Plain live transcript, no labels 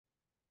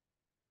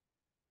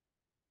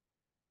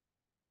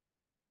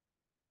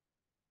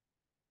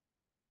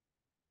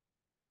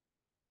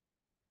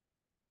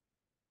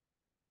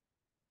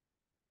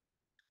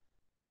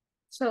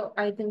So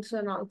I think so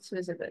now it's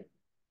visible.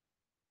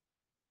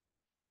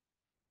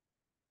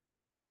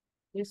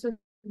 Okay, so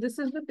this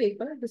is the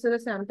paper. This is a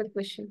sample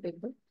question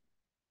paper.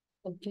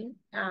 Okay,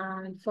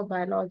 and for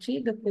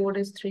biology, the code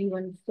is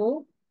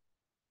 314.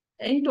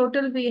 In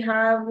total, we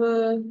have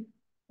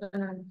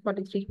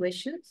 43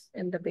 questions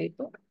in the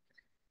paper,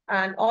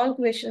 and all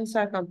questions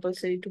are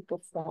compulsory to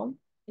perform.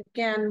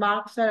 Okay, and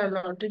marks are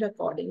allotted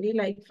accordingly,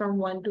 like from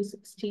 1 to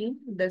 16.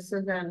 This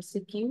is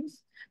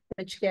MCQs,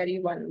 which carry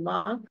 1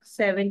 mark.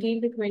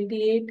 17 to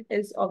 28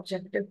 is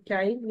objective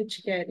type,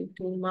 which carry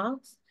 2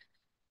 marks.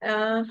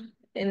 Uh,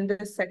 in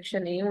this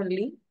section A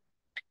only.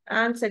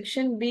 And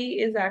section B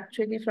is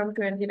actually from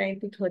 29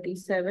 to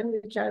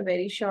 37, which are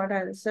very short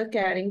answer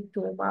carrying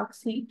 2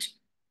 marks each.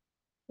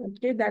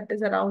 Okay, that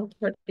is around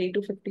 30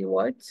 to 50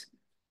 words.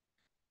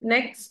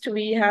 Next,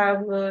 we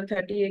have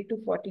 38 to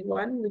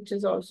 41, which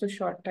is also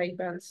short type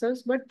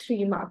answers, but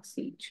 3 marks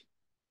each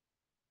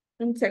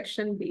in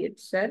section B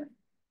itself.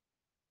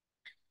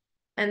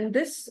 And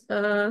this,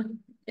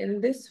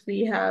 in this,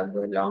 we have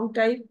long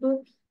type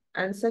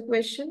answer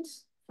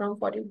questions from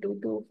 42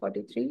 to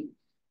 43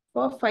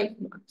 for 5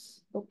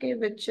 marks. Okay,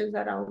 which is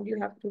around, you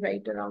have to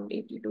write around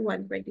 80 to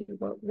 120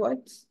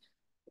 words.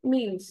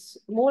 Means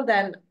more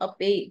than a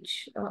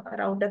page,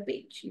 around a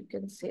page, you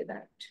can say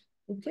that.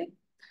 Okay.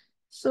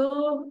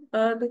 So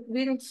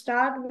we'll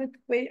start with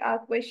our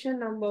question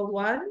number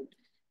 1.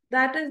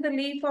 That is the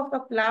leaf of a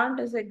plant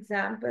is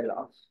example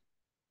of.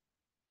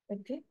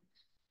 Okay.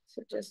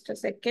 So just a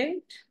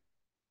second.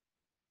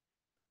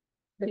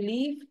 The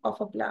leaf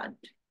of a plant.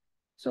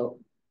 So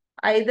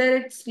either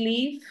it's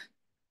leaf,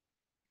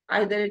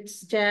 either it's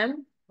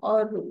stem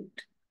or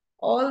root.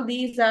 All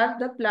these are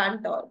the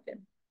plant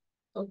organ.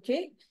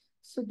 Okay.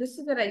 So this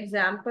is an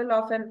example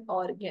of an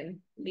organ.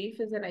 Leaf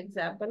is an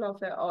example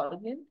of an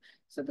organ.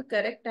 So the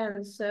correct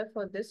answer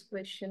for this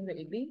question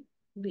will be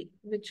B,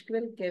 which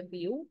will give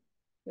you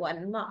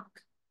 1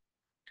 mark.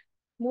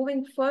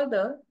 Moving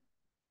further,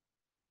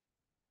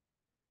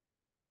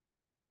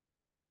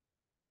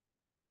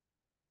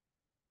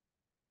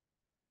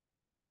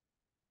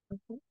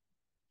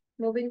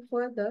 moving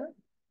further,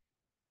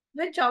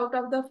 which out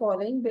of the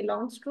following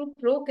belongs to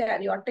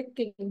prokaryotic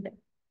kingdom?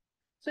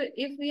 So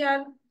if we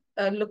are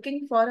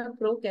looking for a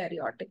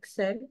prokaryotic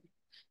cell,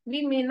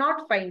 we may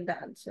not find the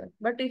answer.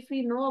 But if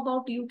we know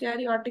about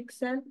eukaryotic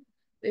cell,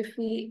 if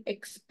we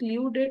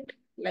exclude it,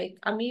 like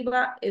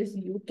amoeba is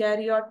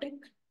eukaryotic,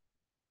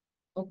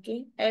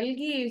 okay,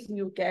 algae is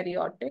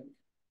eukaryotic,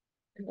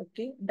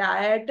 okay,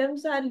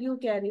 diatoms are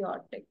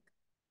eukaryotic.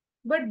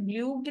 But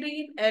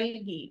blue-green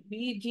algae,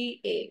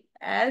 BGA,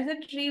 as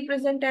it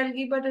represents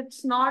algae, but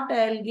it's not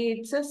algae,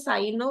 it's a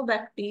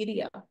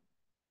cyanobacteria.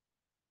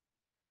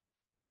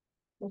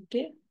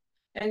 Okay.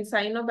 And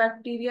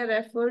cyanobacteria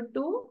refer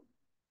to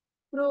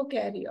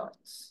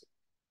prokaryotes.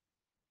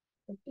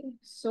 Okay.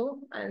 So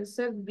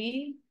answer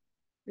B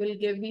will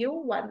give you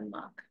 1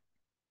 mark.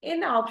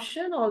 In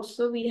option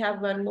also, we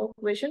have one more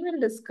question. We'll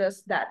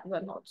discuss that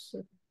one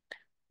also.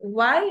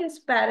 Why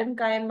is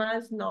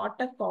parenchyma not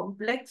a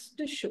complex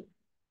tissue?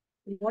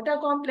 What are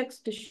complex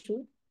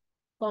tissue?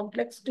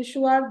 Complex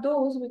tissue are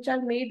those which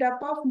are made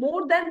up of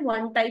more than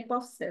one type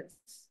of cells.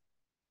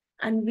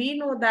 And we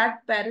know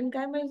that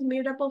parenchyma is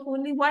made up of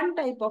only one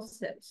type of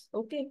cells.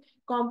 Okay.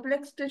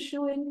 Complex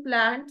tissue in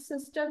plant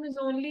system is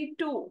only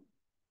 2.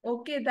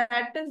 Okay.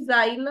 That is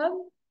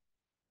xylem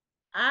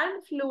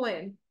and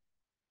phloem.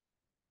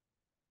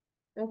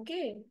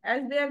 Okay.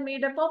 As they are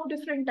made up of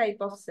different type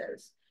of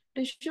cells.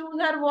 Tissues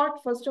are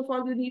what? First of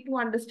all, you need to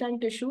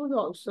understand tissues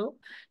also.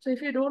 So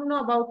if you don't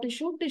know about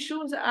tissue,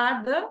 tissues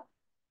are the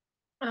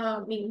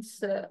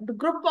the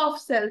group of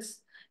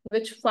cells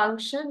which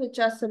function, which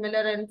are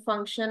similar in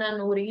function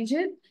and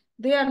origin,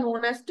 they are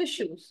known as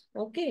tissues.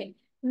 Okay.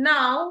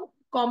 Now,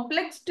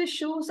 complex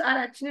tissues are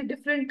actually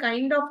different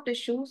kind of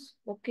tissues.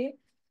 Okay.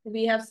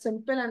 We have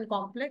simple and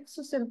complex.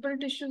 So simple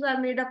tissues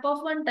are made up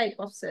of one type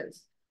of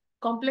cells.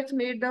 Complex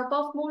made up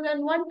of more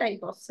than one type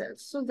of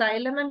cells. So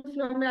xylem and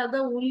phloem are the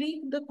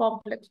only the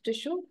complex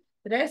tissue.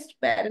 Rest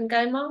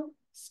parenchyma,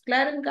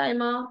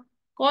 sclerenchyma,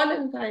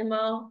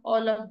 collenchyma,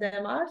 all of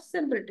them are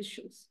simple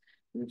tissues.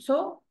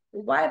 So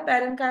why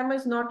parenchyma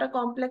is not a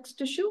complex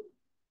tissue?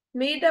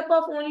 Made up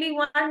of only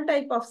one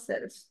type of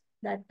cells.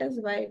 That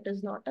is why it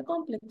is not a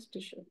complex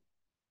tissue.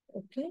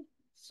 Okay.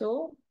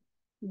 So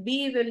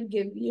B will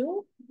give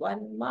you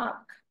 1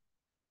 mark.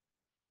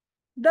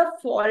 The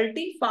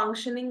faulty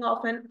functioning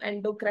of an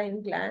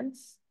endocrine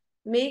glands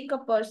make a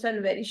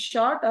person very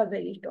short or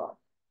very tall.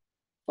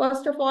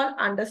 First of all,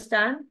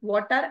 understand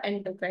what are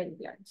endocrine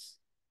glands.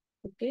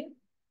 Okay.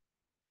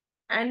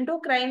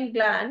 Endocrine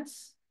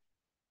glands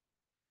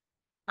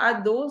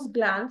are those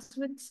glands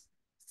which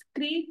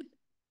secrete,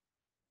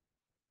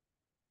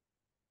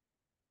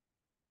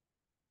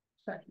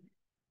 sorry,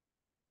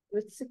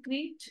 which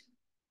secrete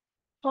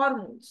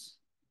hormones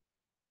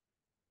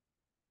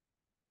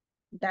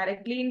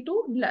directly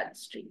into blood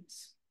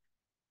streams.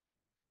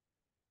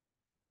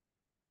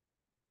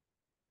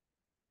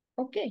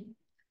 Okay.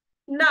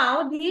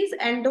 Now, these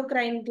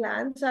endocrine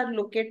glands are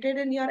located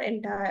in your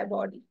entire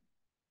body.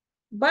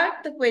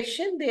 But the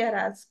question they are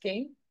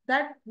asking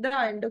that the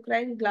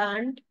endocrine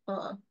gland,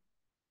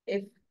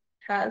 if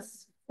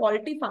has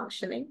faulty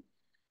functioning,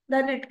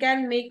 then it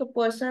can make a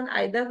person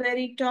either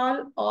very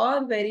tall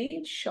or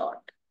very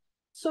short.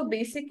 So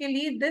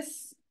basically,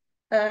 this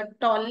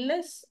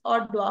tallness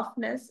or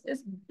dwarfness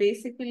is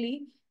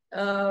basically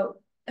uh,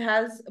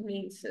 has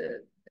means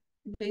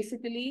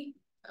basically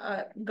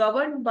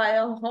governed by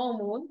a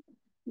hormone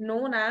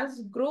known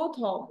as growth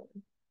hormone,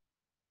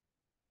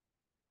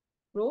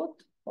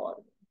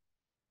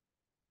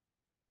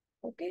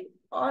 okay,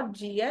 or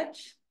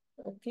GH,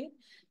 okay.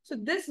 So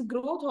this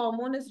growth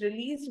hormone is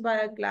released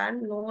by a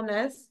gland known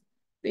as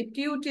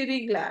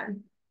pituitary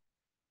gland,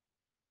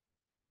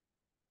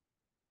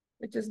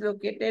 which is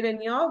located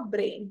in your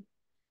brain,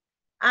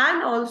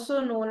 and also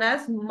known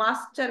as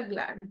master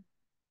gland.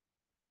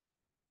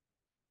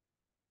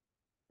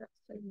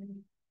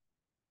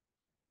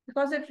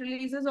 Because it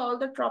releases all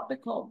the tropic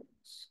hormones.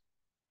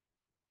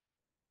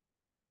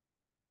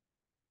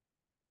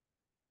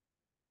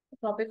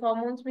 Tropic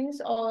hormones means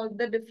all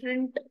the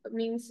different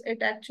means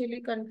it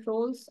actually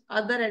controls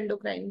other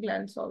endocrine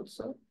glands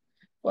also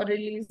for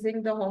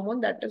releasing the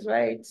hormone. That is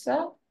why it's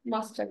a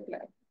master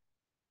gland.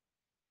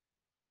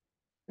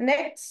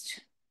 Next,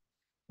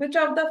 which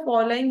of the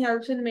following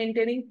helps in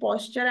maintaining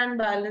posture and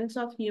balance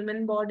of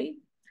human body?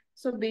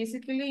 So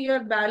basically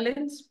your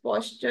balance,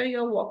 posture,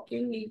 your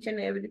walking, each and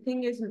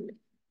everything is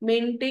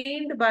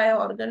maintained by an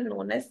organ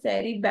known as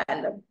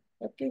cerebellum.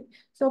 Okay.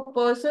 So a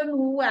person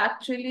who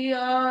actually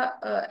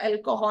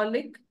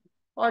alcoholic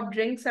or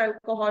drinks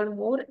alcohol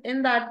more,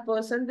 in that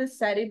person, this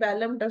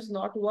cerebellum does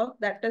not work.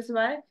 That is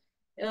why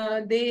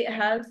they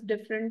have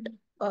different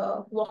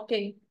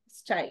walking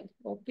style.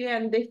 Okay.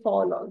 And they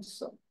fall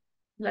also.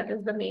 That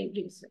is the main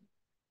reason.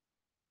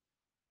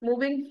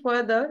 Moving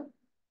further,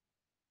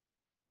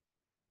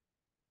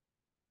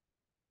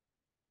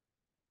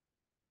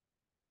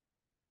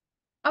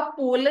 a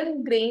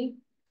pollen grain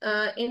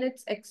in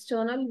its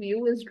external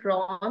view is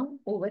drawn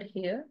over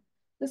here.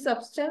 The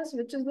substance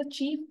which is the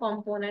chief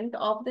component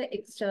of the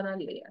external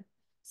layer.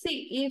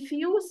 See, if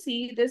you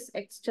see this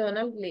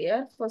external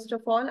layer, first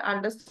of all,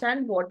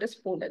 understand what is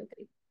pollen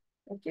grain.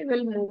 Okay,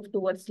 we'll move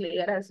towards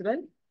layer as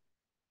well.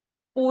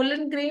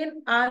 Pollen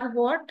grain are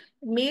what?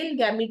 Male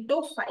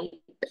gametophyte.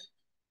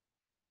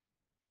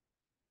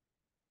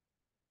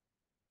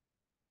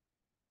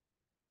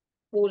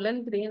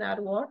 Pollen grain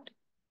are what?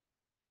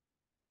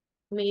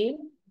 Male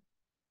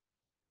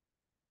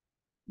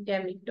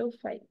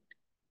gametophyte.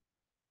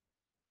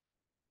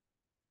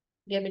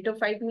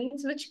 Gametophyte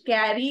means which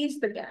carries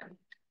the gamete.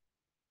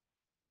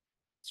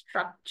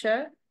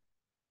 Structure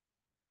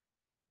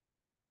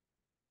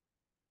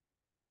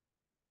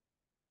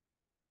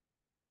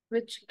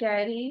which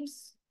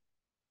carries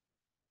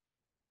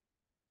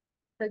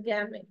the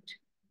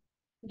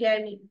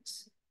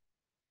gametes.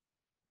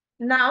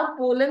 Now,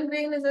 pollen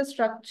grain is a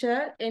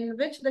structure in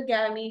which the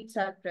gametes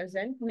are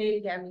present,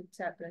 male gametes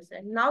are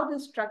present. Now,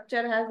 this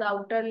structure has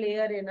outer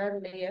layer,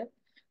 inner layer.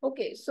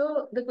 Okay,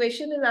 so the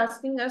question is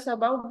asking us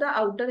about the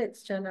outer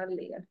external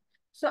layer.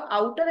 So,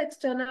 outer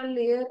external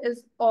layer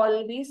is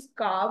always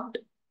carved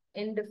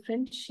in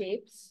different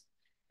shapes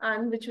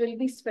and which will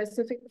be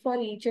specific for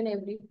each and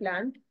every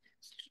plant.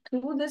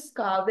 Through this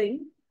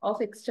carving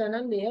of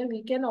external layer,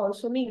 we can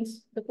also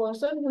means the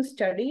person who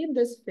study in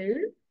this field,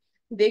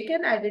 they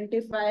can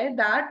identify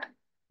that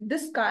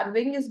this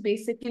carving is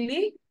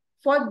basically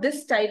for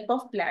this type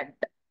of plant,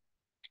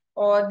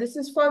 or this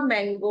is for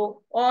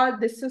mango, or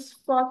this is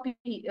for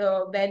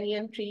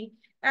banyan tree,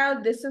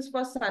 or this is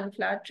for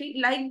sunflower tree,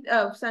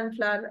 like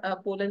sunflower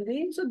pollen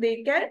grain. So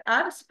they can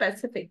are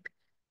specific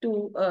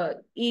to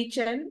each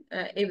and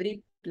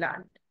every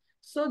plant.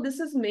 So this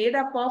is made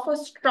up of a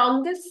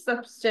strongest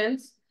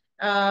substance,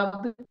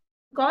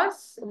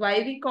 because why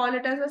we call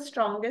it as a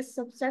strongest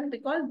substance?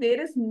 Because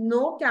there is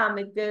no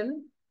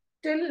chemical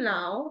till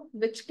now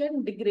which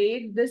can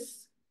degrade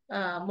this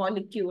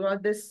molecule or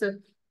this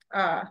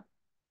uh,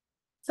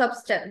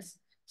 substance.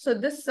 So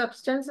this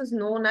substance is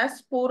known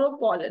as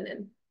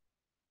sporopollenin.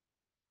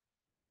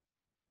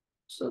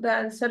 So the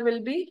answer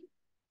will be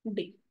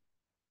D.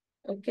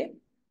 Okay.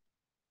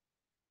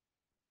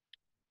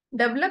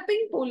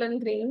 Developing pollen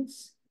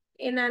grains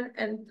in an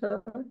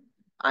anther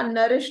are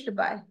nourished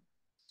by.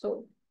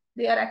 So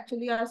they are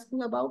actually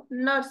asking about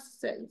nurse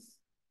cells.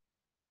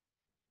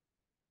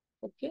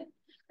 Okay.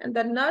 And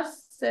the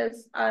nurse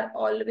cells are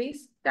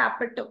always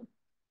tapetum.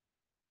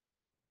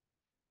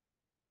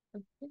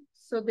 Okay.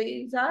 So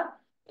these are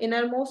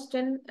innermost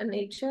in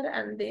nature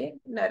and they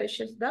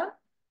nourishes the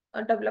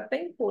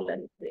developing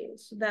pollen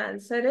grains. So the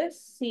answer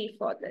is C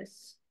for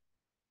this.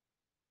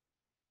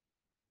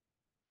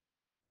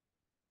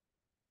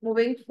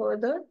 Moving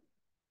further.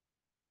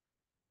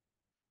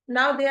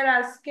 Now they are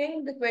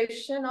asking the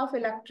question of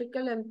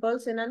electrical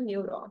impulse in a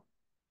neuron.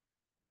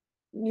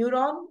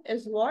 Neuron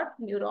is what?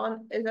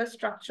 Neuron is a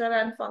structure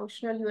and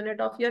functional unit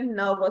of your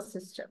nervous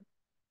system.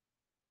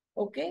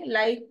 Okay,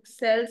 like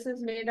cells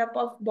is made up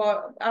of,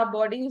 our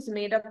body is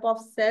made up of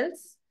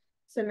cells.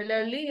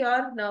 Similarly,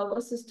 your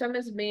nervous system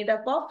is made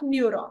up of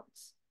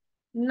neurons.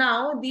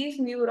 Now, these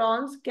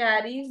neurons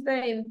carries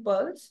the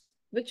impulse,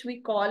 which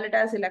we call it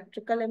as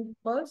electrical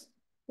impulse.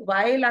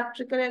 Why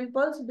electrical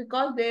impulse?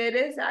 Because there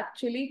is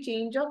actually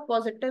change of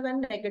positive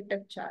and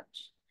negative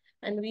charge.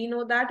 And we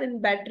know that in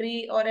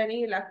battery or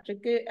any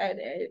electrical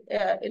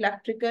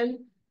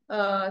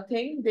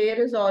thing,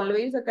 there is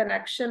always a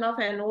connection of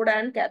anode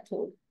and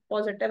cathode,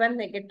 positive and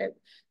negative.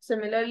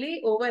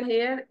 Similarly, over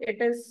here,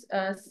 it is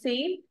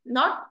same,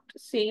 not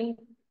same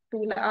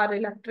to our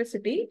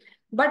electricity,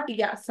 but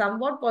yeah,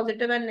 somewhat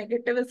positive and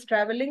negative is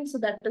traveling. So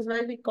that is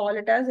why we call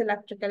it as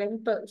electrical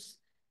impulse.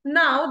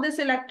 Now, this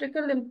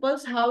electrical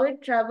impulse, how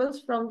it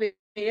travels from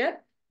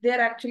where? They are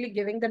actually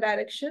giving the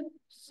direction.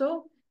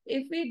 So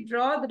if we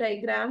draw the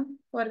diagram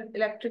for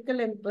electrical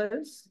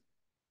impulse,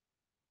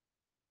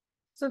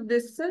 so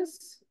this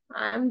is,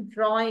 I'm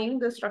drawing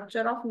the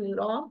structure of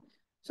neuron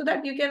so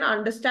that you can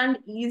understand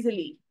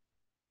easily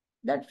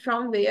that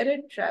from where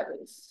it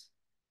travels.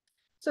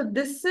 So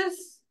this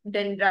is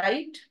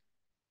dendrite.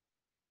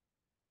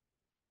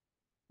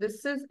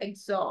 This is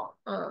axon.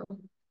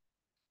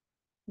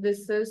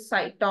 This is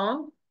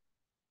cyton.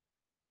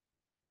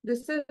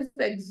 This is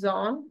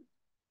axon.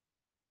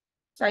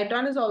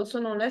 Cyton is also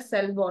known as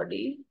cell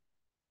body.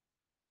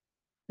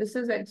 This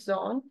is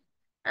axon.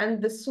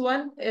 And this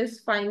one is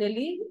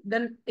finally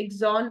the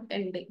axon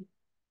ending.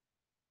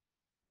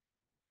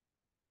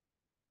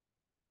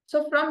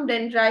 So from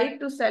dendrite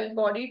to cell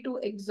body to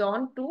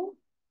axon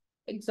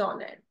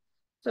end.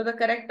 So the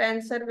correct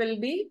answer will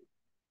be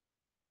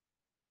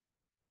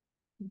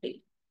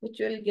D, which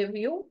will give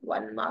you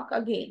 1 mark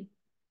again.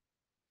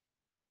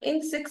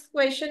 In sixth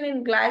question,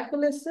 in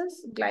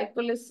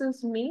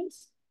glycolysis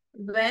means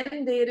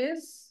when there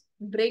is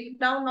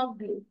breakdown of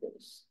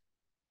glucose.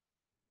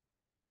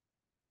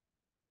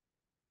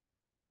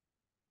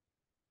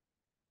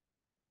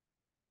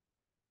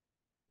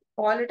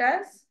 Call it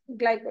as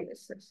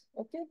glycolysis,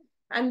 okay?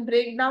 And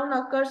breakdown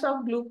occurs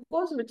of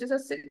glucose, which is a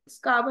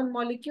 6-carbon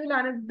molecule,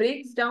 and it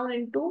breaks down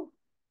into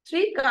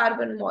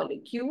 3-carbon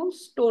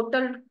molecules,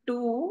 total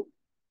 2,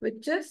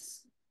 which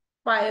is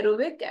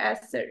pyruvic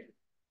acid.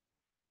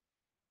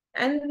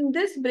 And in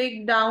this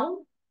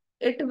breakdown,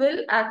 it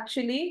will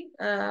actually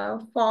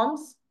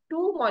forms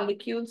 2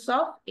 molecules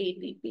of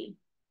ATP.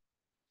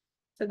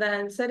 So the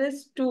answer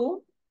is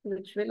 2,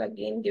 which will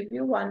again give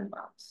you 1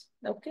 marks.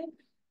 Okay.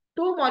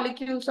 2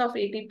 molecules of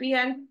ATP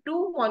and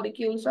 2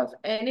 molecules of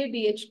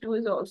NADH2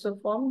 is also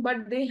formed,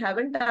 but they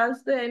haven't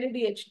asked the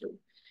NADH2.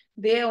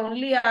 They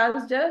only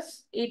asked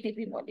just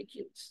ATP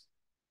molecules.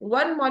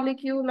 1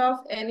 molecule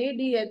of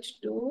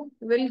NADH2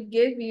 will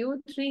give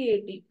you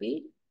 3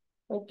 ATP.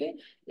 Okay.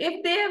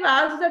 If they have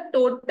asked the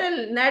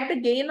total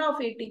net gain of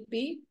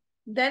ATP,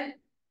 then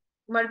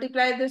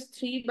multiply this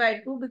 3 by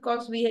 2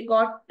 because we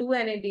got 2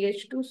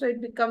 NADH2. So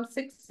it becomes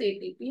 6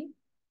 ATP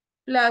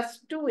plus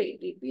 2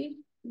 ATP.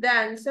 The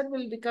answer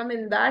will become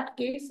in that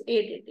case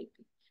 8 ATP.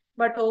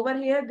 But over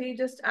here, they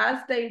just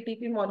asked the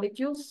ATP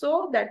molecules.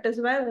 So that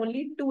is why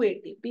only 2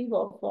 ATP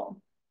were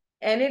formed.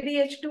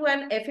 NADH2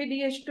 and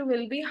FADH2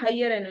 will be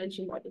higher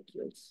energy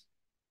molecules.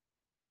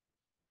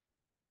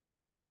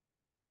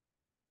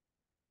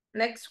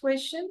 Next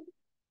question.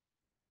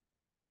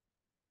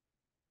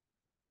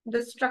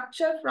 The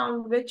structure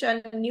from which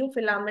a new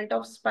filament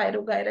of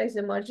Spirogyra is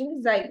emerging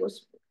is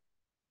zygospore.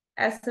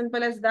 As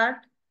simple as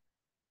that.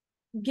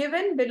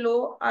 Given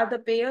below are the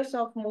pairs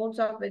of modes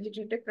of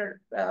vegetative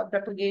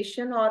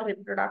propagation or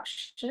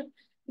reproduction.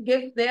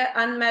 Give their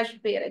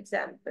unmatched pair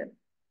example.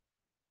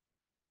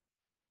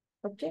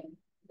 Okay,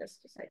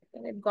 just a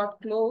second. It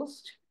got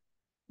closed.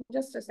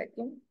 Just a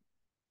second.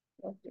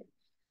 Okay.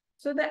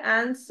 So the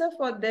answer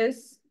for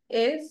this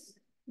is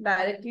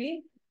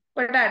directly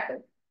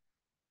potato.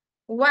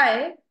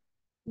 Why?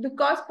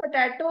 Because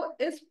potato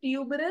is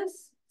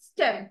tuberous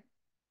stem.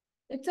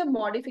 It's a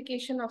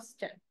modification of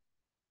stem.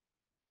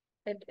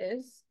 It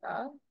is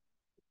a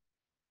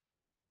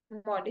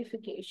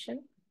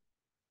modification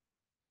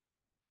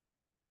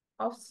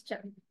of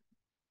stem,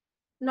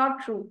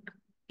 not root.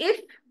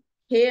 If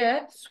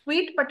here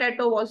sweet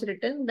potato was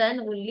written, then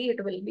only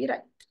it will be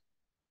right.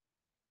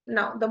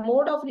 Now, the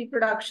mode of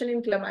reproduction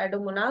in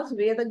Chlamydomonas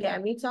where the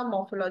gametes are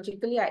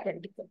morphologically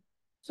identical.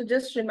 So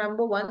just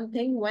remember one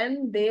thing,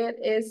 when there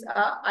is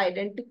a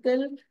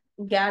identical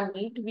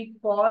gamete, we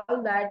call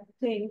that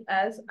thing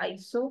as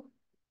isogamete.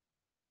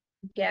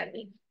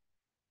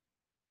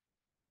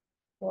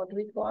 What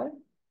we call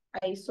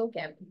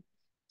isogamete.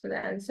 So the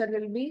answer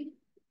will be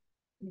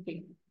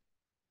B.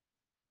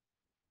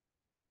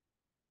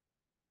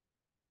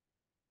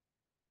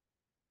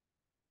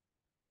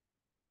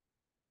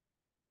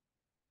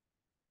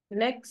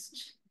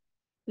 Next,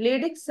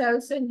 Leydig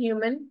cells in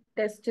human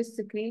testis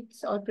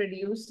secretes or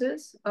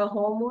produces a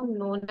hormone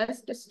known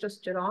as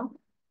testosterone,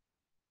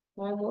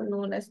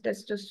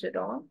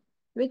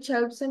 which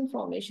helps in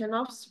formation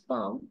of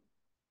sperm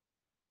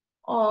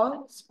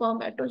or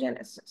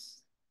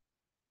spermatogenesis.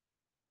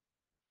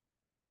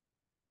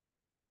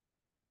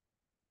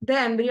 The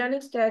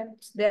embryonic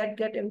sacs that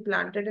get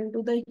implanted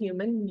into the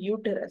human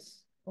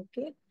uterus.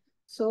 Okay.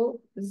 So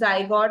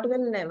zygote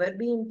will never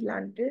be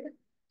implanted.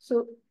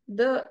 So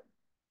the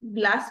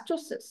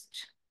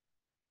blastocyst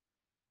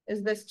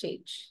is the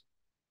stage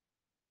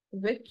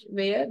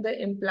where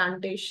the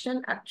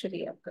implantation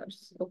actually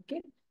occurs.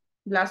 Okay.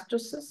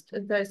 Blastocyst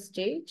is the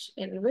stage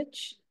in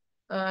which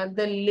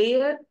the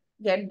layer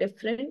get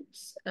different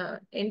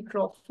in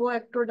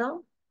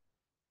trophoectoderm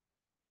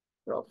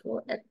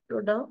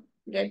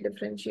get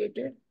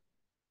differentiated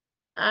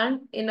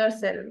and inner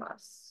cell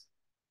mass.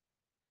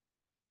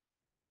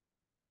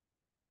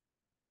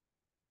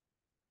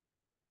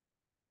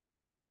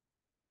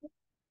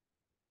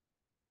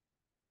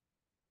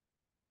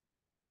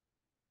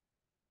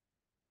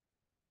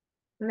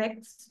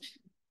 Next,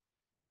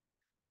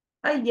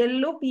 a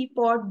yellow pea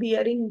pod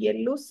bearing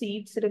yellow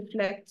seeds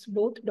reflects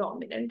both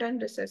dominant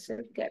and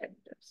recessive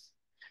characters.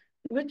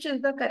 Which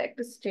is the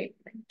correct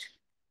statement?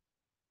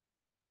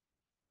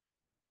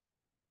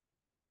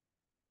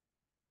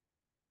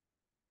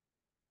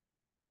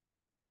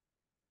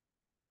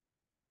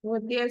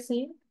 What they are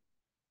saying?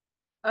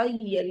 A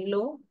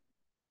yellow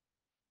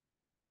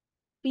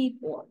pea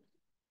pod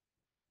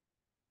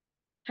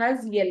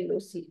has yellow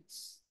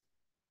seeds.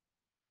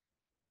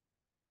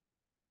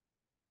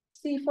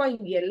 See, for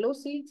yellow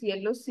seeds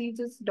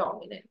is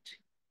dominant.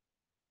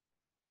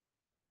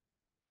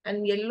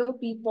 And yellow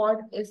pea pod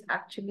is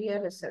actually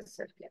a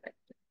recessive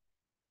character.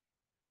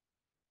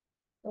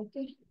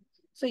 Okay.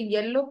 So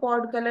yellow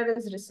pod color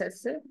is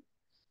recessive.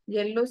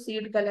 Yellow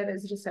seed color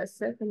is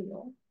recessive.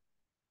 No.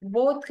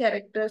 Both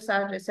characters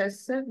are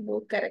recessive.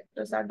 Both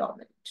characters are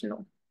dominant.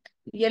 No.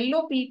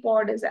 Yellow pea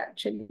pod is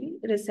actually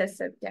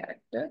recessive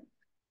character.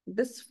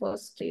 This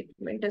first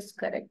statement is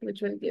correct,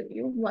 which will give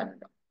you 1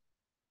 mark.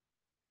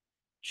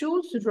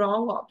 Choose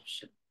wrong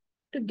option.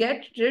 To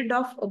get rid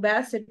of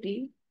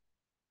obesity,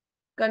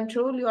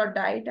 control your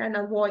diet and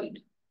avoid.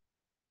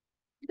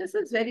 This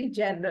is very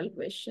general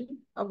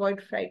question.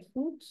 Avoid fried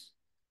foods.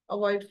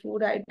 Avoid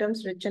food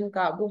items rich in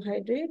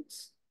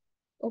carbohydrates.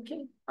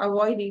 Okay.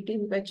 Avoid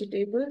eating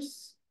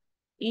vegetables.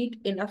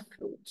 Eat enough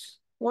fruits.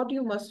 What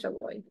you must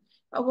avoid?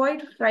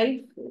 Avoid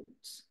fried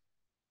foods.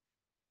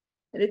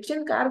 Rich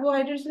in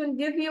carbohydrates will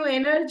give you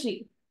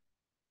energy.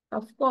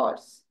 Of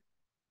course.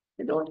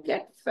 You don't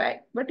get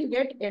fat, but you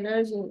get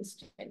energy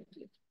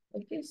instantly.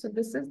 Okay. So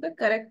this is the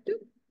correct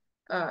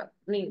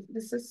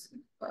this is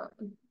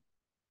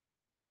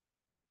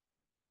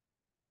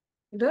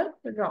the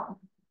wrong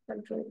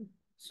control.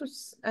 So,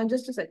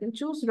 just a second,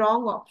 choose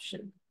wrong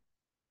option.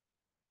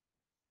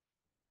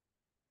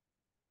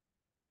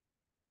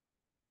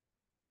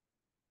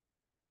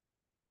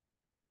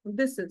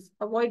 This is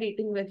avoid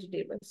eating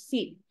vegetables.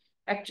 See,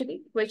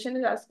 actually, question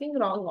is asking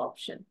wrong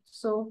option.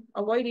 So,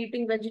 avoid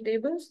eating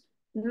vegetables.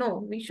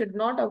 No, we should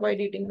not avoid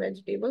eating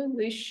vegetables.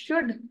 We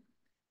should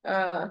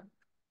uh,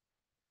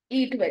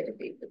 eat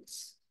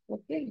vegetables.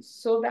 Okay,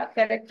 so the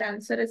correct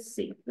answer is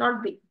C,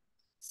 not B.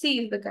 C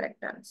is the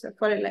correct answer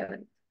for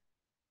 11th.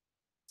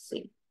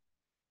 C.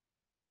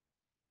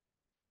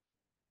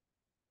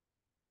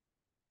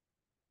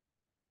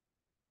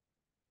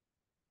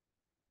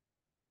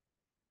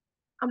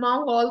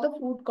 Among all the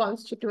food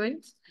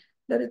constituents,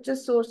 the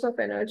richest source of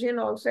energy and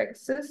also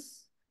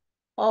excess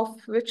of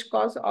which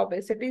cause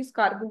obesity is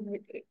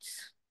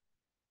carbohydrates.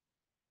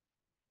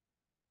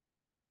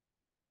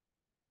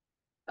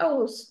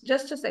 Oh,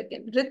 just a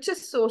second.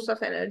 Richest source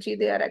of energy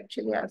they are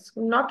actually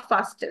asking, not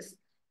fastest.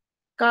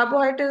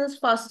 Carbohydrates is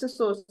fastest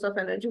source of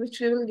energy, which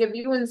will give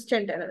you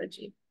instant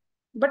energy.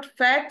 But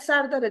fats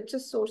are the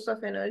richest source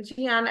of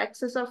energy and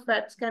excess of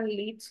fats can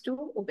lead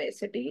to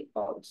obesity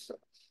also.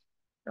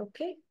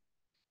 Okay.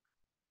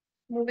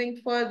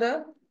 Moving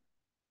further.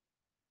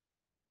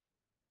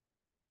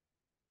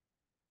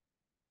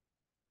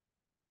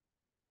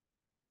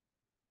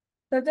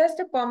 Suggest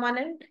a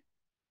permanent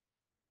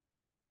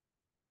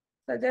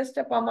Suggest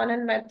a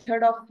permanent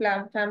method of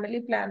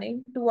family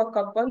planning to a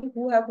couple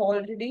who have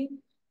already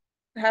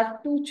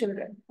have 2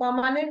 children.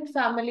 Permanent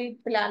family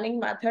planning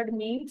method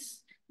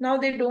means now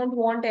they don't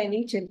want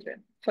any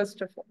children,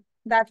 first of all.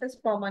 That is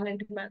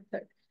permanent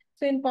method.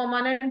 So in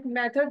permanent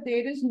method,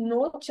 there is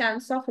no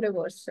chance of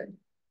reversal.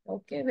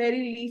 Okay, very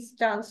least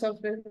chance of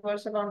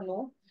reversal or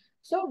no.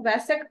 So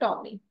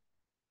vasectomy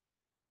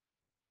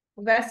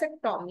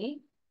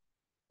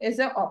is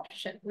an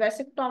option.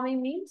 Vasectomy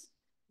means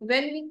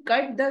when we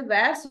cut the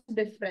vas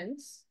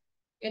difference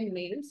in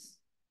males,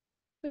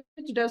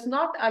 which does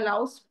not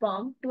allow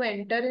sperm to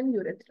enter in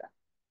urethra.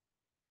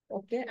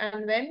 Okay,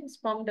 and when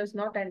sperm does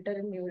not enter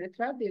in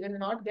urethra, they will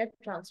not get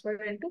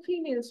transferred into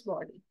female's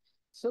body.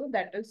 So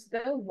that is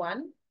the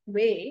one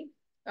way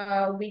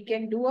we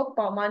can do a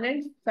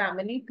permanent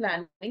family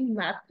planning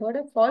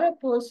method for a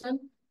person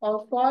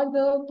or for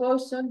the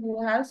person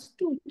who has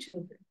 2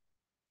 children.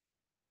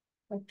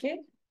 Okay.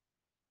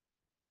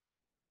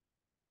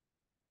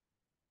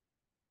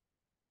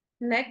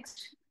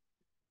 Next,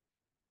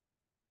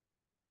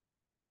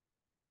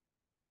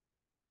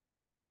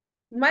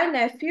 my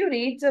nephew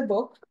reads a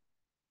book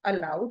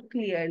aloud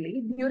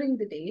clearly during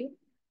the day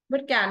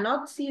but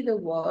cannot see the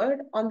word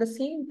on the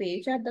same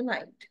page at the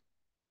night.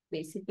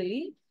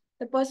 Basically,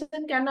 the person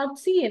cannot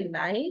see in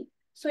night,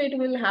 so it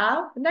will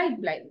have night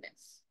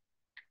blindness.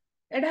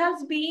 It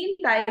has been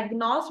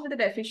diagnosed with a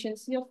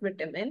deficiency of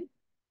vitamin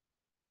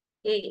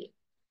A.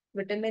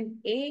 Vitamin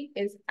A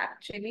is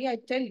actually, I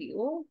tell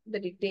you the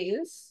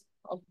details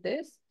of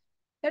this,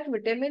 that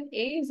vitamin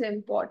A is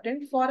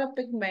important for a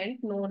pigment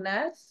known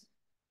as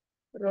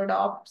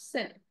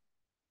rhodopsin.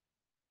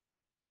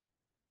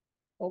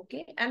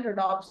 Okay, and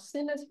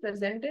rhodopsin is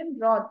present in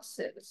rod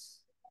cells.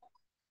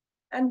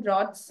 And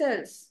rod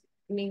cells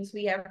means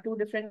we have two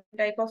different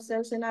type of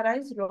cells in our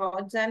eyes,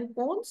 rods and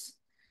cones.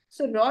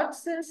 So rod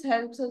cells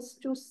helps us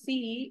to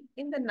see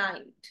in the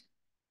night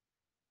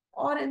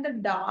or in the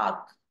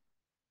dark.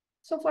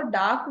 So for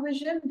dark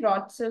vision,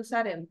 rod cells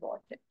are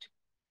important.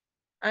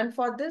 And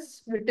for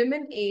this,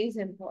 vitamin A is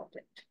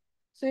important.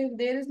 So if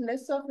there is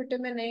less of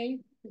vitamin A,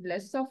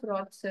 less of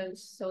rod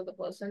cells, so the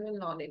person will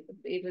not be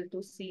able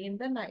to see in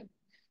the night.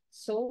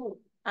 So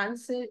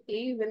answer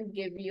A will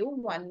give you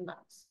 1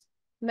 marks.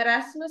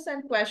 Marasmus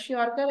and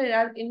kwashiorkor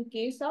are in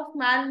case of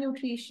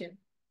malnutrition.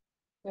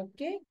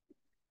 Okay,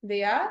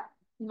 they are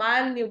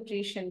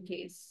malnutrition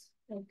case.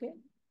 Okay,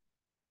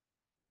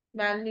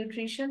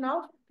 malnutrition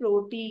of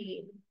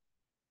protein,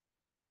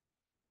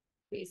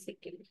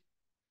 basically.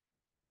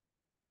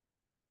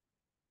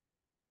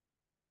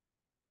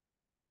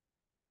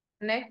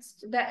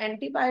 Next, the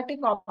antibiotic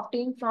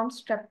obtained from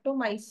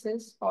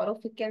Streptomyces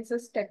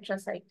orophicensis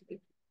tetracycline.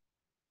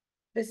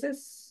 This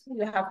is,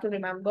 you have to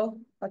remember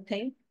a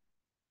thing.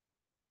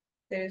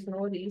 There is no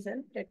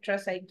reason.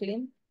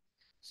 Tetracycline.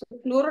 So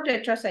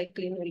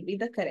chlorotetracycline will be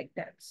the correct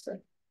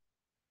answer.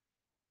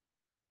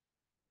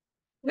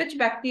 Which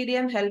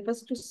bacterium help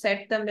us to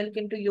set the milk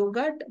into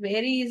yogurt?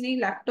 Very easy.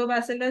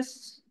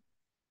 Lactobacillus.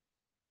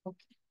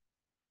 Okay.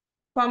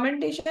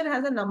 Fermentation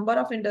has a number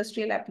of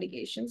industrial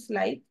applications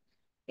like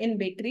in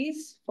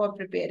bakeries for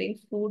preparing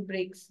food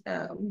breaks,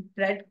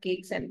 bread,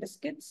 cakes, and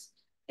biscuits.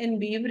 In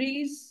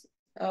breweries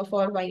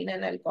for wine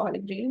and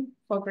alcoholic drink,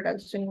 for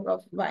production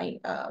of wine,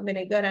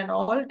 vinegar and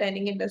all.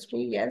 Tanning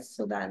industry, yes.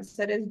 So the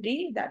answer is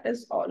D. That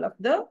is all of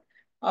the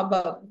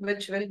above,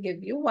 which will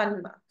give you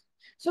 1 mark.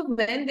 So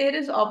when there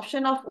is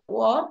option of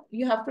or,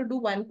 you have to do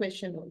one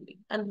question only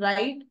and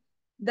write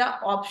the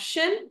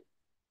option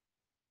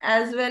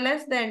as well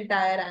as the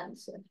entire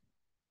answer.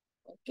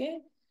 Okay.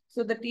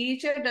 So the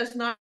teacher does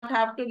not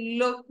have to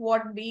look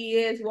what B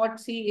is, what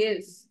C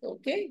is.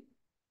 Okay.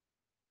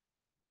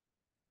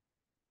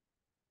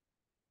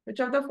 Which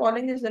of the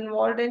following is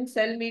involved in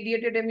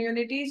cell-mediated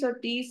immunity? So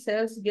T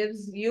cells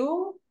gives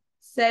you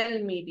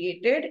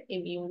cell-mediated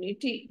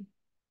immunity.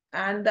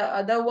 And the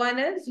other one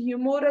is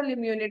humoral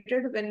immunity,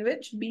 in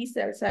which B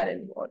cells are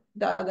involved.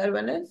 The other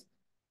one is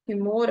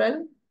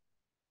humoral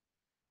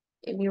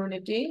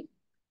immunity,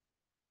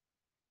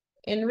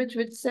 in which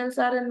cells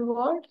are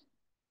involved?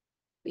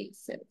 B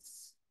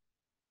cells.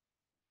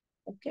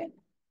 Okay.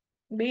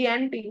 B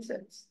and T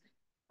cells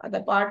are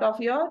the part of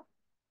your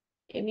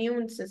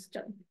immune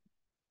system.